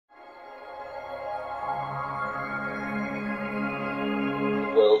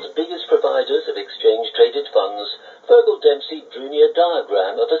providers of exchange-traded funds, Vogel-Dempsey drew me a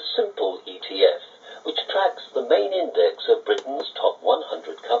diagram of a simple ETF, which tracks the main index of Britain's top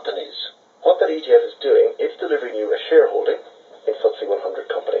 100 companies. What that ETF is doing, it's delivering you a shareholding in FTSE 100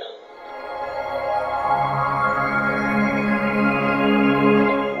 companies.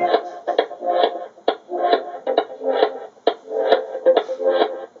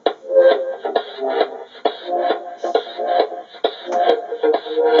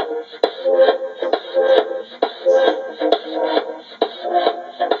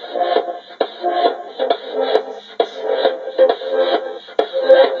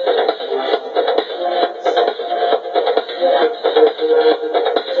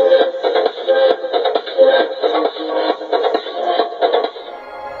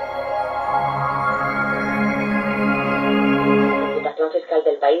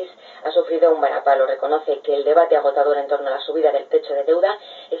 Del país ha sufrido un varapalo. Reconoce que el debate agotador en torno a la subida del techo de deuda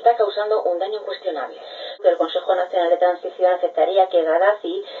está causando un daño incuestionable. El Consejo Nacional de Transición aceptaría que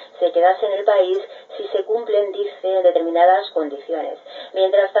Gaddafi se quedase en el país si se cumplen, dice, determinadas condiciones.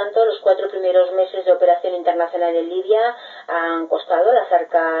 Mientras tanto, los 4 primeros meses de operación internacional en Libia han costado las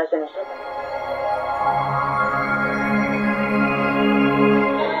arcas de nuestro país.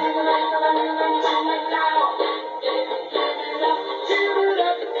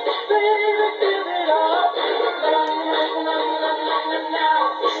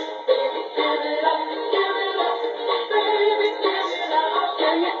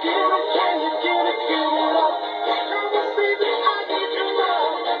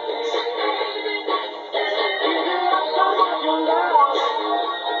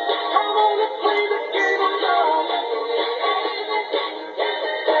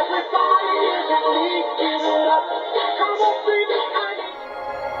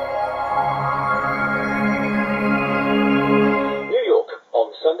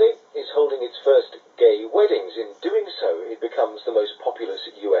 Holding its first gay weddings. In doing so, it becomes the most populous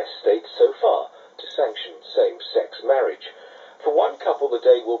US state so far to sanction same-sex marriage. For one couple, the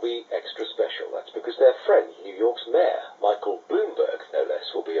day will be extra special. That's because their friend, New York's mayor, Michael Bloomberg, no less,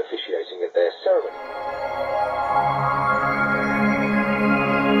 will be officiating at their ceremony.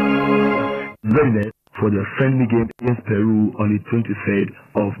 Readiness for their friendly game against Peru on the 23rd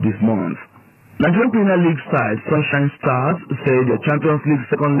of this month. Nigerian Premier League side Sunshine Stars say their Champions League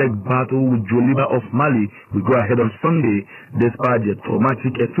second leg battle with Joliba of Mali will go ahead on Sunday despite their traumatic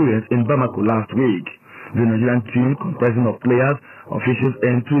experience in Bamako last week. The Nigerian team, comprising of players, officials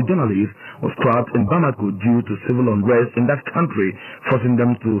and 2 journalists, was trapped in Bamako due to civil unrest in that country, forcing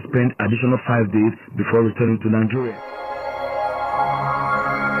them to spend additional 5 days before returning to Nigeria.